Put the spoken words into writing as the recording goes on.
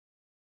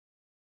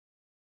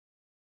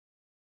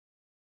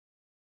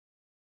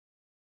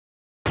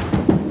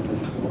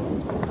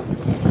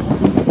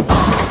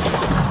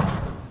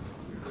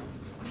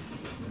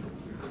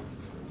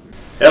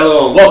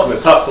Hello and welcome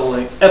to Talk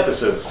Bowling,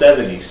 episode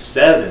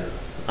 77.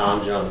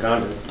 I'm John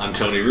Condon. I'm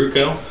Tony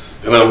Rucco.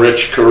 And I'm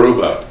Rich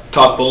Carrubba.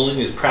 Talk Bowling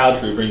is proud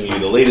to be bringing you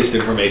the latest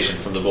information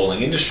from the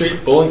bowling industry,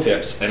 bowling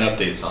tips, and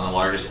updates on the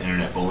largest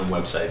internet bowling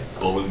website,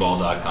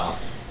 bowlingballcom.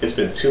 It's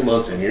been 2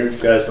 months and you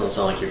guys don't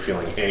sound like you're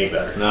feeling any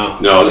better.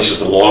 No, this is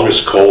the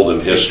longest cold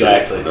in history.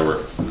 Exactly. Ever.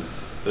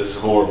 This is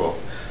horrible.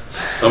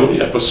 How many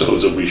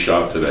episodes have we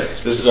shot today?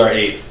 This is our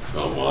 8th.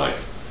 Oh my.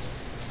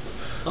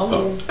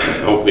 Oh.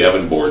 I hope we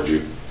haven't bored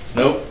you.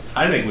 Nope.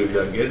 I think we've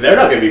done good. They're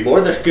not going to be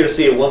bored. They're going to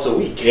see it once a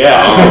week.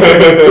 Yeah.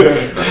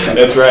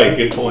 That's right.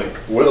 Good point.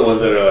 We're the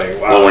ones that are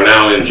like, wow. Well, we're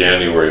now in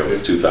January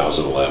of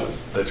 2011.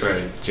 That's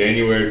right.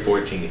 January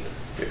 14th.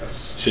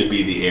 Yes. Should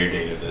be the air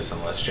date of this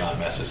unless John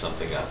messes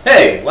something up.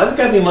 Hey, why's it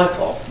got to be my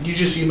fault? You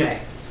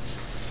may.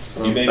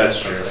 You may That's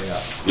mess true. something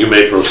up. You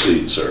may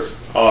proceed, sir.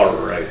 All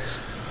right.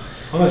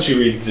 Why don't you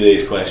read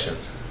today's questions?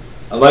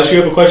 Unless you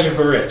have a question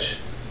for Rich.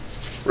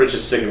 Rich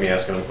is sick of me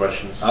asking him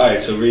questions. All right,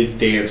 so read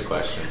Dan's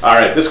question. All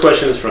right, this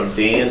question is from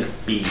Dan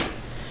B.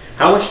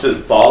 How much does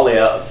ball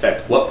layout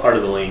affect what part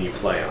of the lane you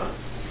play on?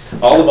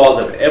 All the balls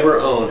I've ever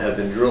owned have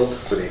been drilled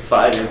with a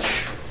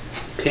 5-inch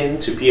pin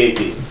to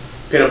PAP,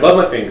 pin above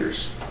my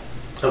fingers.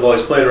 I've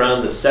always played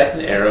around the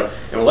second arrow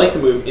and would like to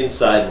move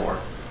inside more,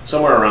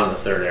 somewhere around the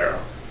third arrow.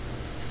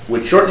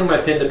 Would shortening my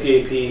pin to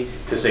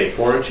PAP to say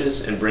 4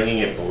 inches and bringing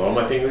it below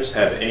my fingers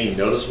have any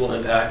noticeable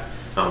impact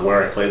on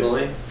where I play the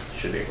lane?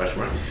 Should be a question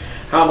mark.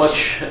 How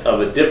much of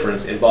a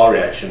difference in ball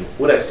reaction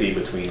would I see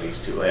between these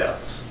two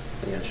layouts?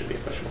 Again, should be a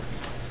question mark.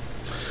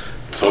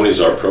 Tony's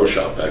our pro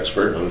shop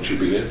expert. Why don't you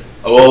begin?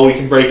 Oh, well, we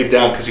can break it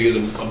down because he has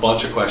a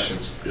bunch of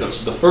questions.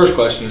 Yes. The first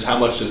question is, how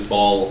much does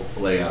ball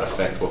layout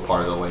affect what part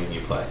of the lane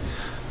you play?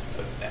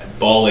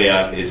 Ball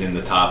layout is in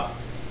the top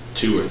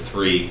 2 or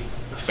 3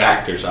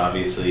 factors,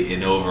 obviously,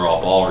 in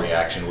overall ball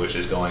reaction, which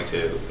is going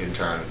to, in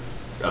turn,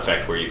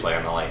 affect where you play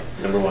on the lane.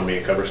 Number 1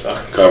 being cover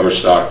stock. Cover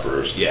stock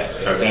first. Yeah,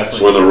 Okay.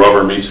 That's where the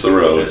rubber meets the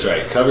road. That's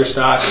right. Cover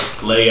stock,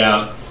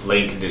 layout,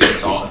 lane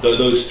conditions, all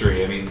those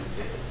 3. I mean,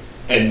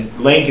 and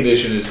lane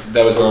condition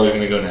that was where I was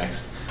going to go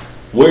next.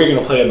 Where you're going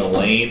to play on the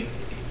lane.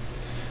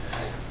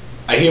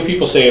 I hear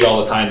people say it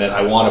all the time that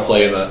I want to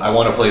play the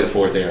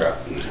 4th arrow.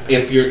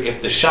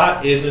 If the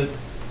shot isn't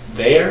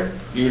there,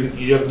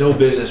 you have no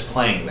business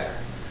playing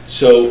there.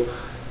 So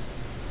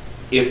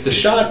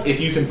if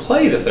you can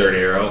play the 3rd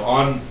arrow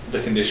on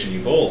the condition you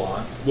bowl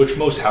on, which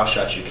most house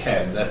shots you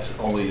can, that's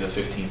only the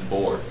 15th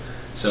board.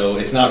 So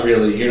you're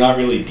not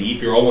really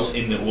deep. You're almost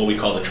in what we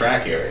call the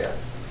track area.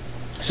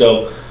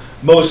 So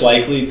most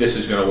likely this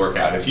is going to work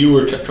out. If you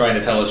were trying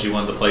to tell us you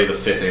wanted to play the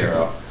 5th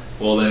arrow,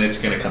 well then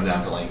it's going to come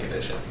down to lane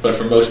condition. But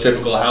for most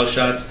typical house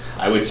shots,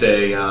 I would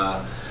say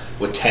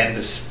with 10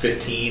 to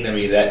 15, I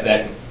mean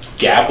that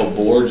gap of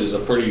boards is a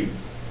pretty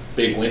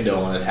big window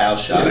on a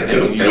house shot.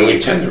 And we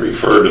tend to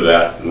refer to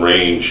that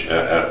range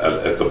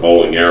at the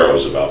bowling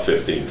arrows about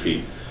 15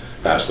 feet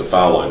past the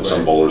foul line. Right.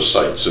 Some bowlers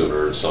sight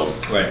sooner and some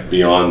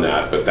beyond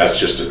that, but that's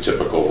just a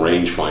typical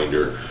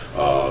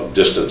rangefinder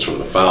distance from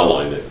the foul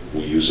line that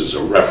we use as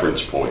a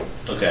reference point.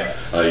 Okay.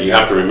 You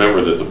have to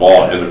remember that the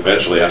ball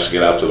eventually has to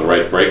get out to the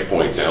right break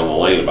point down the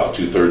lane, about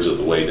 2/3 of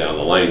the way down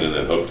the lane, and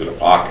then hook to the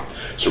pocket.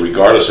 So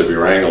regardless of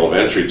your angle of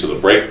entry to the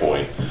break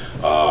point,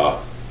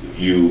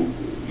 you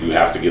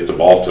have to get the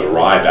ball to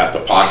arrive at the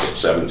pocket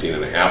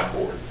 17.5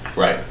 board.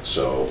 Right.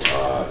 So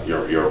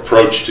your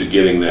approach to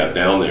getting that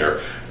down there,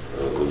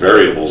 the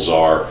variables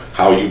are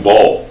how you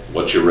bowl,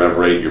 what's your rev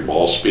rate, your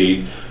ball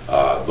speed,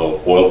 the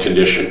oil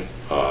condition,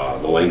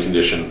 the lane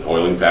condition,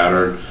 oiling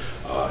pattern,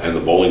 and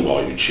the bowling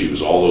ball you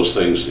choose. All those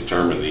things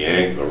determine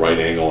the right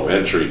angle of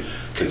entry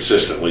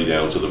consistently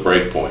down to the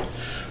break point.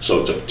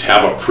 So to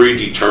have a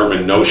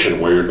predetermined notion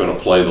where you're going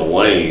to play the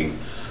lane,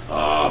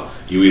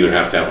 you either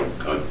have to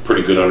have a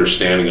pretty good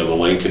understanding of the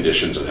lane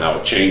conditions and how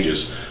it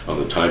changes on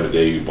the time of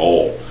day you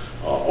bowl,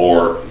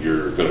 or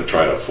you're going to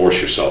try to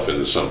force yourself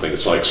into something.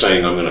 It's like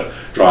saying I'm going to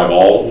drive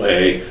all the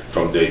way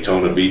from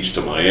Daytona Beach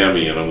to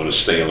Miami and I'm going to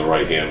stay in the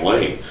right-hand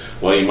lane.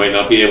 Well, you might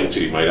not be able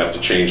to. You might have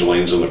to change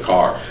lanes in the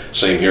car.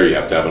 Same here. You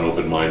have to have an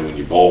open mind when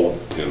you bowl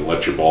and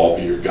let your ball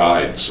be your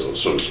guide, so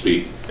to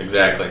speak.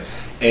 Exactly.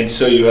 And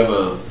so you have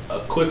a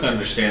quick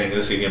understanding.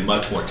 This is going to get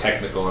much more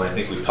technical, and I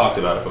think we've talked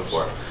about it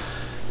before.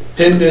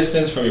 Pin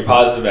distance from your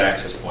positive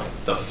axis point.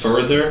 The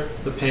further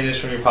the pin is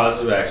from your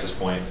positive axis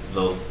point,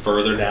 the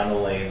further down the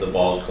lane the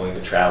ball is going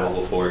to travel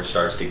before it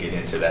starts to get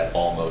into that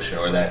ball motion,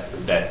 or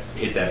that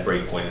hit that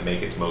break point and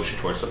make its motion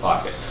towards the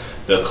pocket.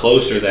 The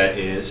closer that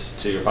is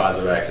to your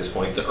positive axis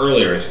point, the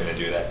earlier it's going to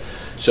do that.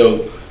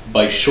 So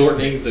by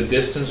shortening the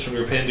distance from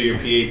your pin to your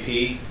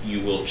PAP,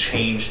 you will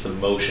change the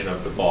motion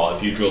of the ball.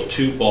 If you drill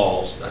 2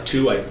 balls,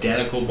 2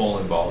 identical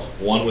bowling balls,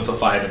 one with a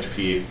 5-inch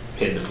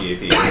pin to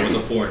PAP, one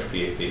with a 4-inch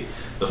PAP,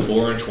 the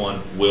 4-inch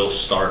one will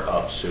start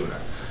up sooner.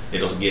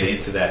 It'll get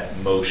into that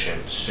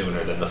motion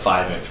sooner than the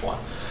 5-inch one.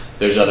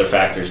 There's other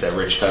factors that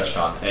Rich touched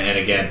on. And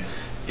again,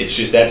 it's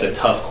just that's a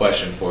tough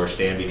question for us,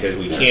 Dan, because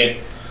we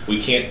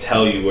can't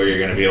tell you where you're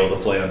going to be able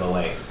to play on the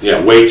lane.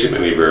 Yeah, way too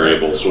many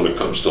variables when it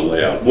comes to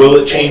layout. Will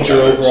it change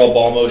your overall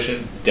ball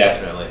motion?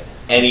 Definitely.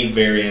 any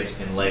variance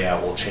in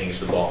layout will change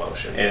the ball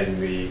motion. And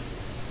the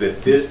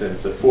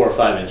distance, the 4 or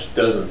 5 inch,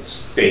 doesn't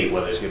state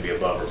whether it's going to be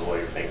above or below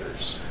your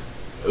fingers.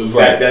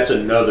 Right. That's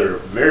another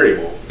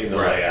variable in the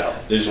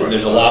layout. There's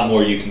a lot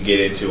more you can get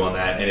into on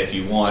that, and if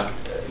you want,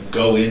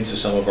 go into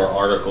some of our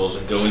articles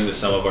and go into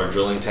some of our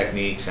drilling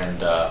techniques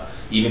and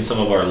even some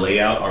of our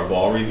layout, our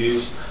ball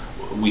reviews.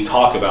 We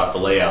talk about the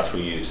layouts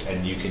we use,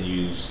 and you can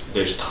use,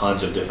 there's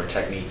tons of different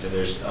techniques, and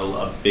there's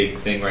a big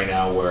thing right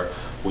now where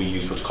we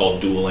use what's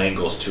called dual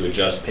angles to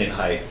adjust pin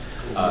height,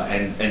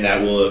 and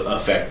that will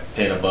affect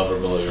pin above or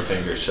below your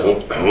fingers. So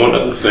one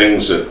of the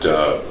things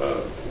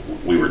that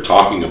we were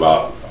talking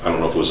about, I don't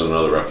know if it was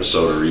another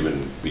episode or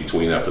even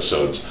between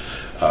episodes,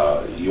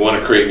 you want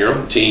to create your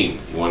own team.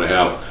 You want to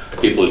have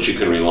people that you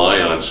can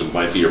rely on. So it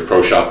might be your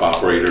pro shop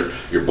operator,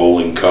 your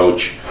bowling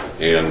coach,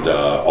 and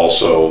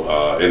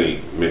also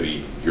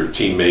maybe your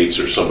teammates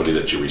or somebody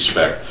that you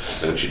respect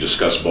and that you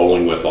discuss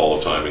bowling with all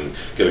the time, and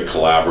get a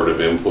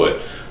collaborative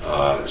input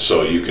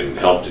so you can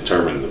help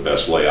determine the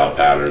best layout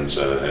patterns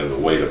and the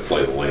way to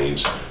play the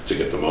lanes to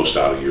get the most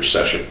out of your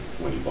session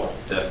when you bowl.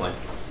 Definitely.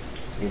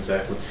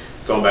 Exactly.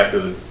 Going back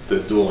to the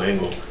dual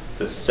angle,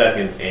 the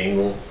second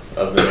angle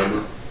of the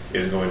number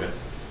is going to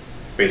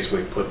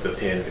basically put the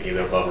pin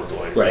either above or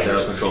below. Right,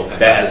 that'll control pin.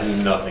 That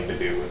has nothing to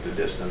do with the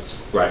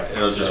distance. Right,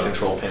 it'll just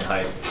control pin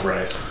height.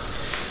 Right.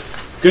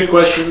 Good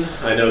question.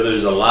 I know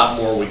there's a lot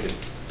more we could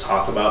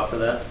talk about for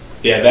that.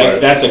 Yeah,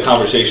 that's a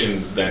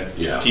conversation that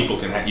people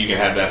can have. You can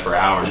have that for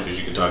hours because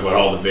you can talk about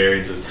all the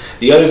variances.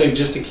 The other thing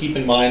just to keep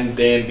in mind,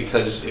 Dan,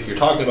 because if you're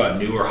talking about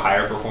newer,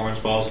 higher performance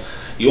balls,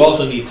 you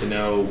also need to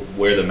know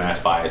where the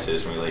mass bias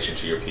is in relation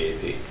to your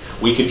PAP.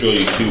 We could drill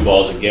you 2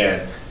 balls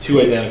again,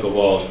 2 identical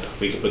balls.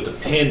 We could put the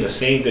pin the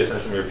same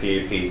distance from your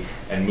PAP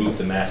and move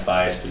the mass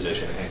bias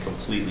position and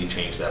completely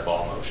change that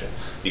ball motion,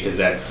 because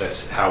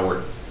that's how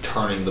we're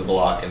turning the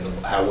block and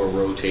how we're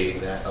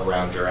rotating that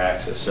around your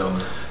axis. So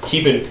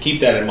keep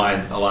that in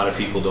mind. A lot of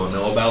people don't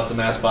know about the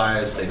mass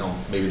bias. They don't.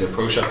 Maybe the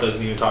pro shop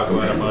doesn't even talk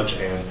about it much,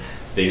 and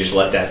they just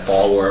let that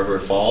fall wherever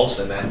it falls.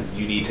 And then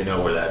you need to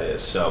know where that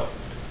is. So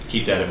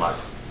keep that in mind.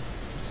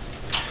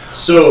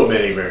 So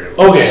many variables.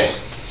 Okay.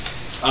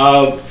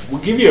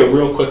 We'll give you a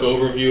real quick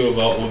overview of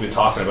what we've been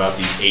talking about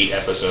these 8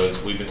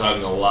 episodes. We've been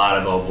talking a lot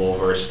about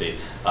Bowlversity.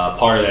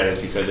 Part of that is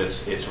because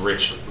it's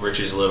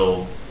Rich's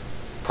little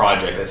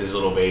project. That's his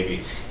little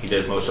baby. He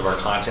does most of our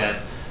content,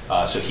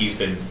 so he's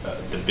been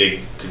the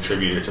big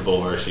contributor to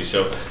Bowlversity.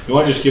 So if you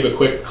want to just give a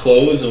quick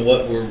close on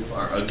what we're,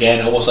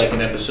 again, almost like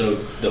an episode,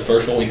 the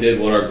first one we did,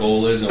 what our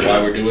goal is and why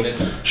we're doing it?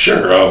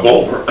 Sure.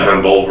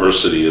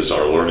 Bowlversity is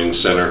our learning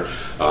center.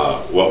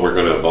 What we're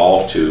going to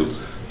evolve to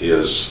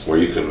is where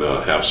you can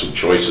have some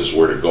choices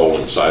where to go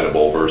inside of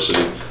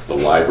Bowlversity, the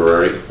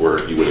library,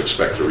 where you would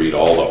expect to read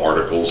all the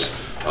articles,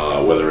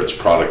 whether it's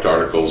product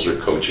articles or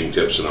coaching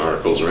tips and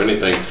articles or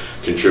anything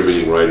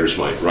contributing writers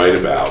might write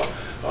about.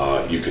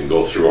 You can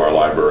go through our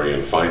library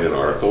and find an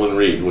article and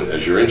read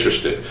as you're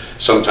interested.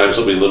 Sometimes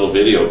there'll be little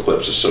video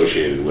clips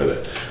associated with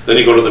it. Then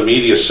you go to the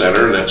Media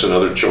Center, and that's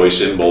another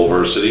choice in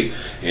Bowlversity.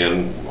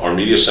 And our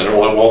Media Center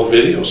will have all the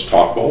videos,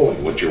 Talk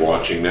Bowling, what you're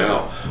watching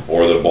now,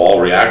 or the ball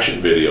reaction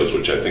videos,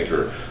 which I think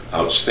are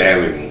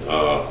outstanding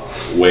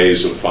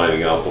ways of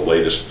finding out the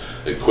latest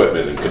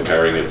equipment and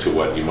comparing it to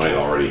what you might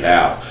already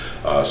have.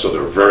 So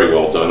they're very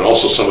well done.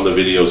 Also some of the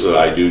videos that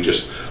I do,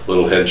 just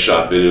little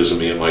headshot videos of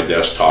me at my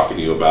desk talking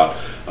to you about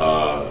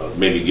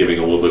maybe giving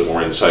a little bit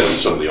more insight into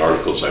some of the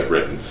articles I've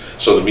written.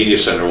 So the Media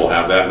Center will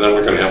have that, and then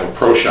we're going to have a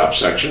Pro Shop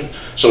section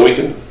so we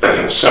can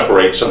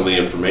separate some of the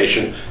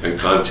information and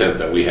content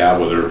that we have,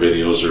 whether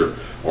videos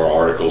or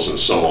articles and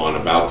so on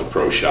about the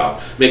Pro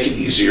Shop. Make it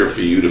easier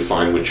for you to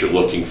find what you're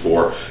looking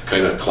for,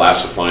 kind of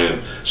classify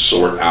and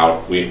sort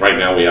out. Right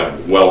now we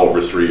have well over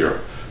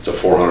 300 to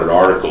 400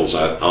 articles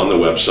on the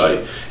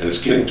website, and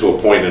it's getting to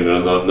a point in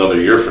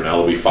another year from now,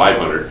 it'll be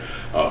 500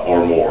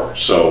 or more.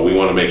 So we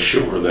want to make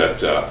sure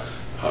that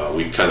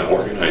we kind of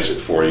organize it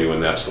for you,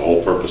 and that's the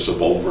whole purpose of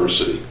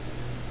Bowlversity.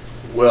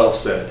 Well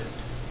said.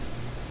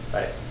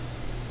 Right.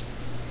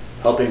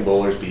 Helping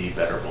bowlers be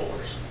better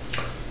bowlers.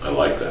 I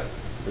like that.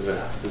 Is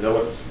that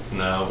what it's?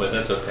 No, but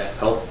that's okay.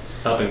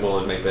 Helping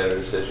bowlers make better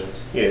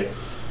decisions. Yeah.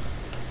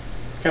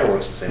 Kind of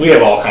works the same. We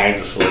have all kinds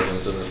of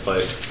slogans in this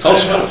place. Tell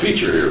us about a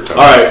feature here, Tom.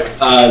 All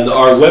right.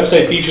 Our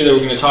website feature that we're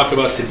going to talk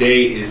about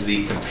today is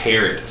the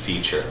Compare It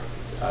feature.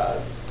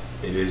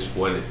 It is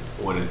what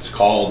it's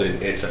called.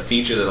 It's a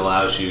feature that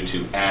allows you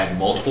to add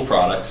multiple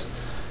products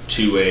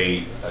to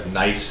a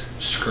nice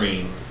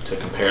screen to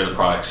compare the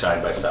products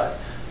side by side.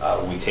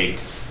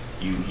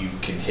 You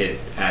can hit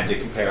Add to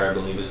Compare, I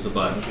believe is the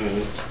button.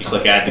 You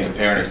click Add to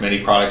Compare, and as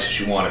many products as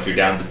you want. If you're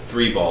down to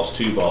 3 balls,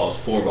 2 balls,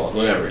 4 balls,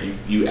 whatever,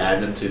 you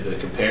add them to the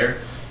Compare.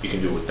 You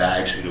can do it with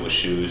bags, you can do it with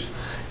shoes.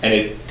 and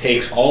it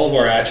takes all of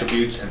our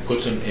attributes and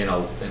puts them in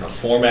a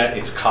format.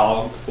 It's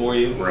columned for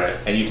you, right?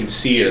 And you can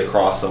see it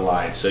across the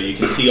line. So you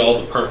can see all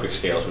the perfect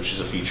scales, which is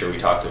a feature we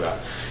talked about.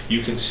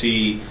 You can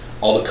see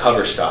all the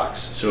cover stocks.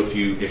 So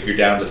if you're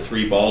down to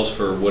 3 balls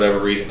for whatever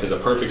reason, because a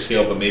perfect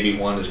scale, but maybe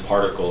one is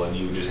particle, and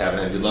you just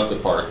haven't had good luck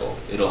with particle,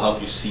 it'll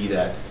help you see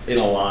that in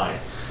a line.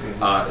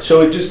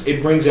 So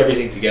it brings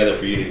everything together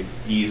for you to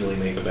easily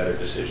make a better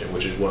decision,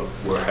 which is what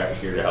we're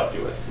here to help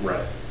you with.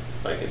 Right.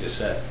 Like I just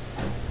said.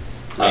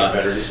 Make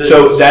better decisions.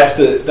 So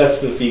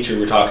that's the feature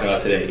we're talking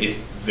about today. It's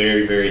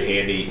very, very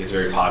handy. It's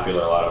very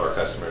popular. A lot of our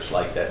customers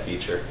like that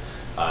feature.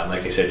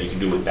 Like I said, you can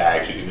do it with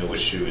bags. You can do it with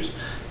shoes.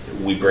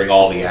 We bring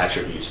all the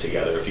attributes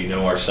together. If you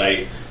know our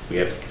site, we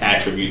have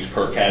attributes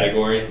per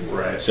category.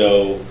 Right.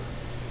 So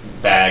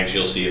bags,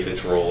 you'll see if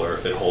it's roller,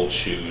 if it holds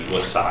shoes,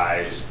 what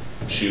size.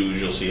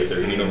 Shoes, you'll see if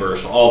they're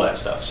universal, all that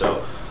stuff.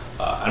 So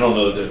I don't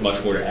know that there's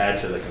much more to add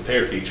to the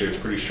compare feature. It's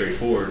pretty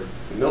straightforward.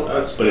 Nope,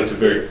 but it's a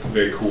very,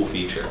 very cool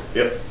feature.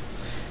 Yep.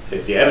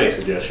 If you have any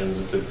suggestions,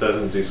 if it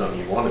doesn't do something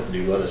you want it to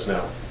do, let us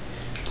know.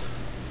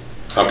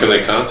 How can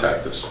they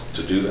contact us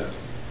to do that?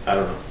 I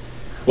don't know.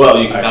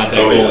 Well, you can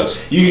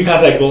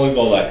contact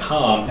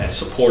bowlingball.com at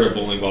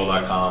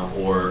support@bowlingball.com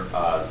or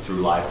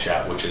through live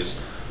chat, which is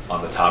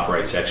on the top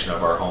right section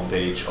of our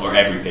homepage, or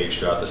every page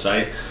throughout the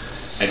site.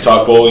 And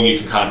Talk Bowling, you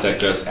can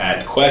contact us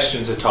at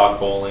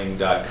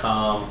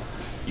questions@talkbowling.com.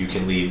 You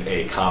can leave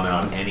a comment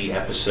on any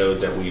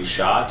episode that we've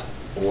shot,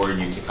 or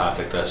you can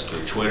contact us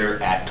through Twitter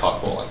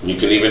 @TalkBowling. You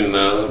can even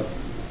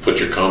put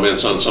your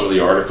comments on some of the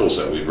articles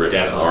that we've written.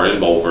 Definitely. Are in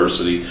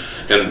Bowlversity.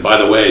 And by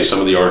the way, some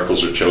of the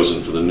articles are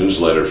chosen for the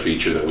newsletter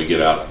feature that we get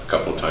out a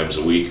couple of times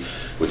a week,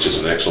 which is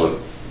an excellent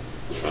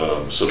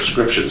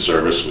subscription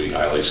service. We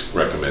highly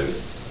recommend it.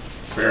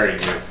 Very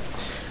good.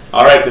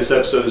 All right, this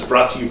episode is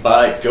brought to you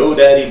by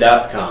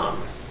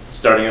GoDaddy.com.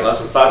 Starting at less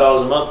than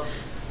 $5 a month,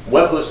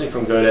 web hosting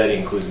from GoDaddy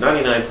includes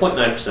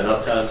 99.9%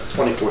 uptime,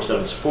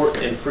 24/7 support,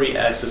 and free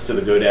access to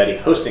the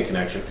GoDaddy hosting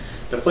connection,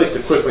 the place to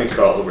quickly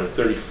install over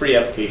 30 free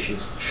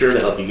applications, sure to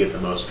help you get the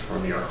most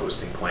from your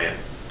hosting plan.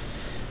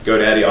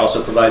 GoDaddy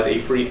also provides a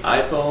free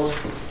iPhone,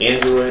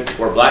 Android,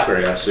 or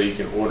BlackBerry app so you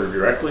can order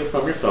directly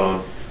from your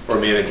phone or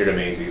manage your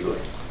domains easily.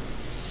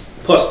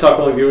 Plus, Talk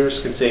Bowling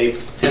viewers can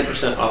save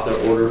 10% off their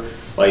order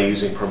by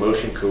using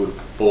promotion code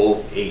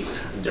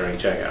BOWL8 during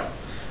checkout.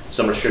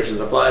 Some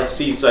restrictions apply.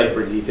 See site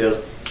for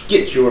details.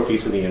 Get your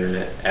piece of the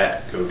internet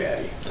at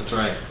GoDaddy. That's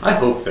right. I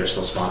hope they're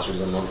still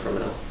sponsors a month from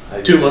now.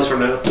 2 months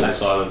from now. I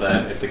thought of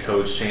that if the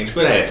codes change,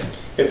 but hey,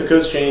 if the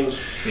codes change,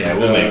 yeah,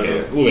 we'll make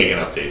an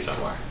update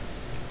somewhere.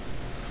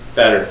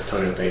 That or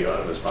Tony will pay you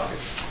out of his pocket.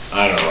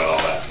 I don't know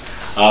about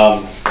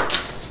all that.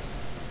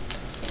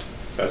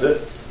 That's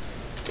it.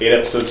 8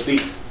 episodes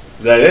deep.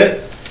 Is that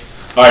it?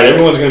 All right,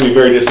 everyone's going to be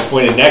very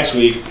disappointed next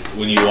week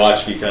when you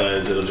watch,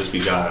 because it'll just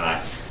be John and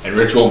I. And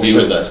Rich won't be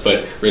with us,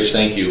 but Rich,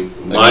 thank you.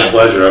 My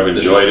pleasure. I've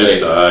enjoyed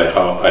it.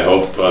 I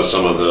hope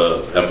some of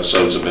the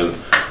episodes have been,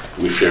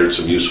 we've shared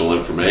some useful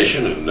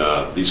information, and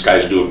these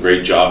guys do a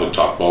great job in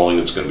Talk Bowling.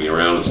 It's going to be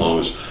around as long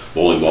as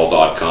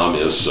bowlingball.com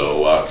is,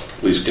 so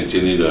please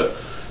continue to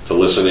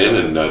listen in,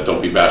 and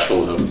don't be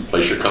bashful to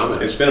place your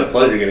comment. It's been a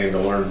pleasure getting to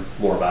learn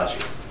more about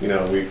you. You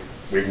know,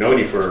 we've known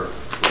you for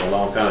a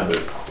long time,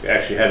 but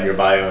actually having your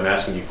bio and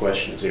asking you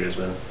questions here it's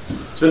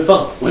been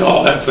fun. We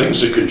all have things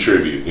to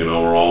contribute. You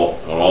know, we're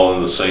all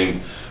in the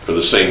same, for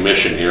the same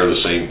mission here, the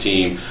same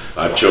team.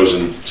 I've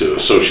chosen to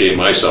associate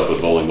myself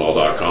with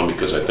bowlingball.com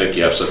because I think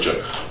you have such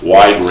a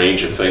wide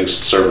range of things,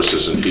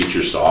 services, and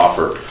features to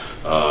offer.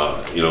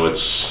 You know,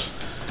 it's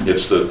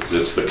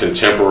the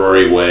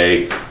contemporary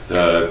way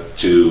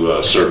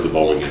to serve the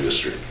bowling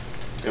industry.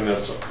 And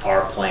that's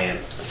our plan,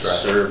 to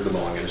serve the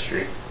bowling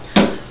industry.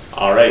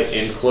 All right,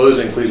 in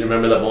closing, please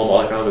remember that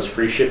bowlingball.com is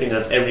free shipping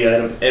on every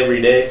item every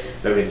day.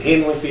 No hidden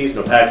handling fees,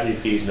 no packaging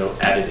fees, no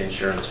added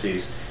insurance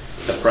fees.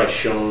 The price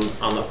shown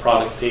on the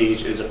product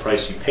page is the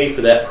price you pay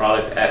for that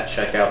product at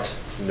checkout.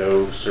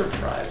 No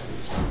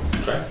surprises.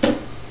 Right.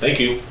 Thank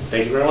you.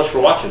 Thank you very much for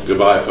watching.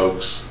 Goodbye,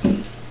 folks.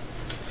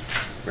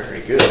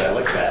 Very good. I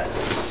like that.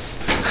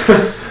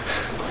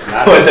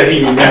 Was that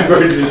he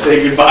remembered to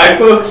say goodbye,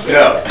 folks?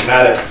 No,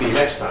 not a see you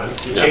next time.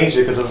 You changed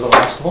it because it was the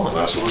last one.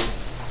 Last one.